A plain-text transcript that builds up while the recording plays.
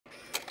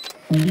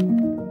Hi,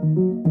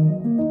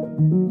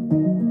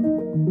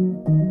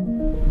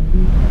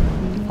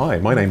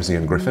 my name's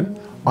Ian Griffin.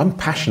 I'm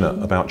passionate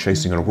about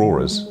chasing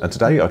auroras, and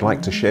today I'd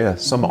like to share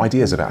some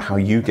ideas about how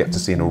you get to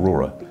see an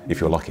aurora,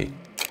 if you're lucky.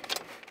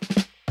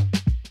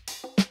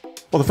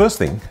 Well, the first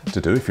thing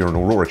to do if you're an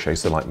aurora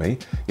chaser like me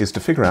is to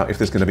figure out if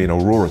there's going to be an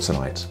aurora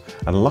tonight.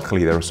 And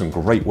luckily there are some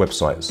great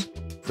websites.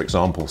 For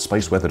example,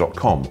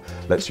 spaceweather.com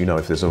lets you know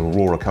if there's an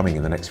aurora coming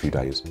in the next few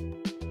days.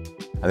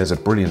 And there's a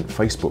brilliant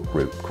Facebook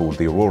group called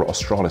the Aurora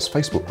Australis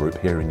Facebook group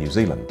here in New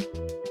Zealand.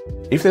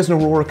 If there's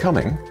an aurora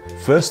coming,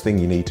 first thing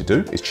you need to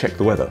do is check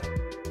the weather.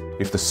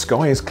 If the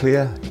sky is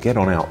clear, get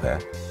on out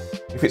there.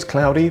 If it's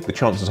cloudy, the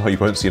chances are you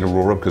won't see an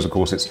aurora because of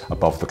course it's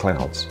above the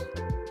clouds.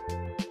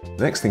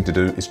 The next thing to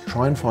do is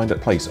try and find a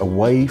place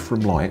away from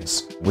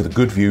lights with a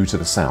good view to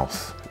the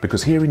south,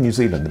 because here in New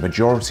Zealand the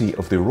majority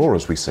of the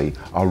auroras we see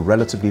are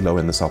relatively low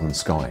in the southern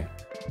sky.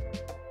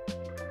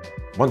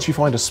 Once you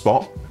find a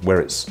spot where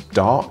it's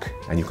dark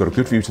and you've got a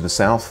good view to the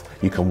south,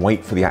 you can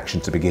wait for the action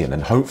to begin,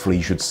 and hopefully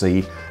you should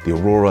see the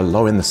aurora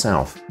low in the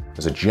south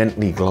as a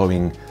gently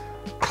glowing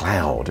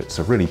cloud. It's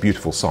a really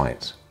beautiful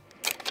sight.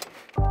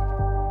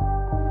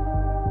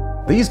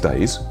 These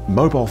days,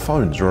 mobile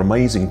phones are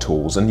amazing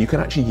tools, and you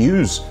can actually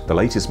use the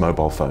latest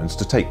mobile phones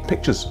to take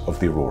pictures of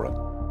the aurora.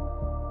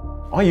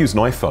 I use an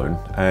iPhone,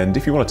 and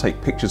if you want to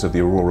take pictures of the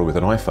aurora with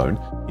an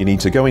iPhone, you need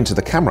to go into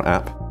the camera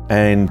app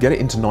and get it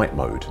into night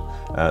mode.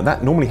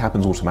 That normally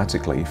happens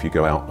automatically if you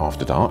go out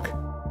after dark.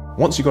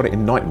 Once you've got it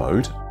in night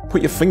mode,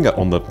 put your finger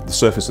on the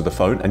surface of the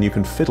phone and you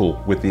can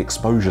fiddle with the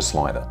exposure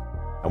slider.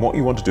 And what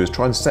you want to do is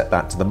try and set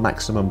that to the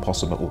maximum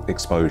possible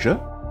exposure,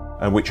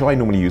 which I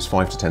normally use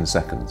 5 to 10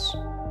 seconds.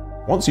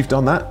 Once you've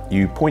done that,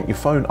 you point your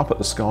phone up at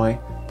the sky,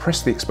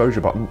 press the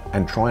exposure button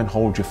and try and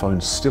hold your phone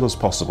still as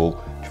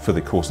possible for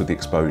the course of the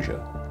exposure.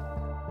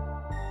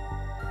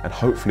 And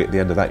hopefully at the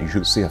end of that you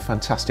should see a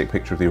fantastic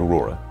picture of the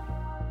aurora.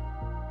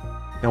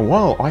 Now,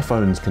 while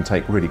iPhones can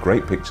take really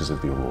great pictures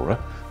of the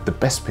aurora, the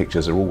best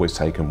pictures are always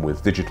taken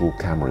with digital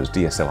cameras,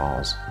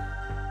 DSLRs.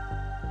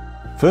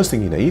 First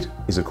thing you need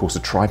is of course a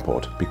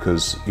tripod,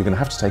 because you're going to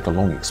have to take a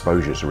long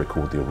exposure to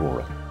record the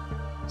aurora.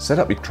 Set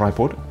up your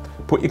tripod,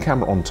 put your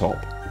camera on top,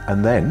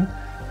 and then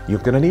you're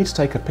going to need to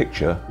take a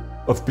picture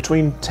of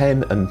between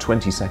 10 and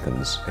 20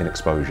 seconds in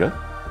exposure.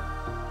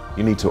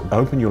 You need to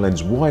open your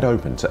lens wide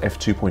open to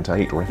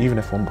f2.8 or even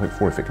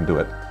f1.4 if it can do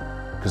it,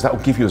 because that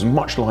will give you as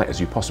much light as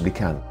you possibly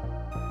can.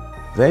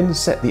 Then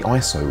set the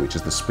ISO, which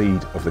is the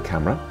speed of the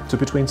camera, to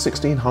between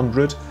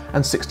 1600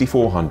 and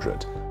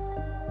 6400.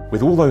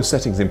 With all those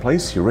settings in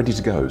place, you're ready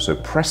to go. So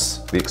press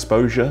the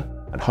exposure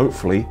and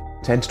hopefully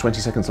 10 to 20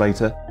 seconds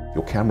later,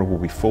 your camera will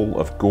be full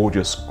of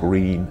gorgeous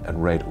green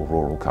and red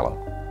auroral colour.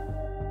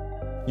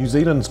 New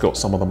Zealand's got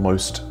some of the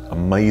most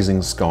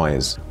amazing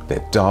skies.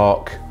 They're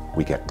dark,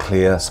 we get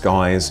clear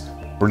skies,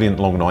 brilliant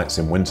long nights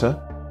in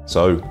winter.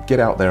 So get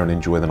out there and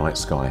enjoy the night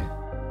sky.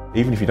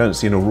 Even if you don't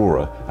see an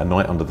aurora, a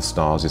night under the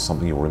stars is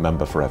something you'll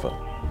remember forever.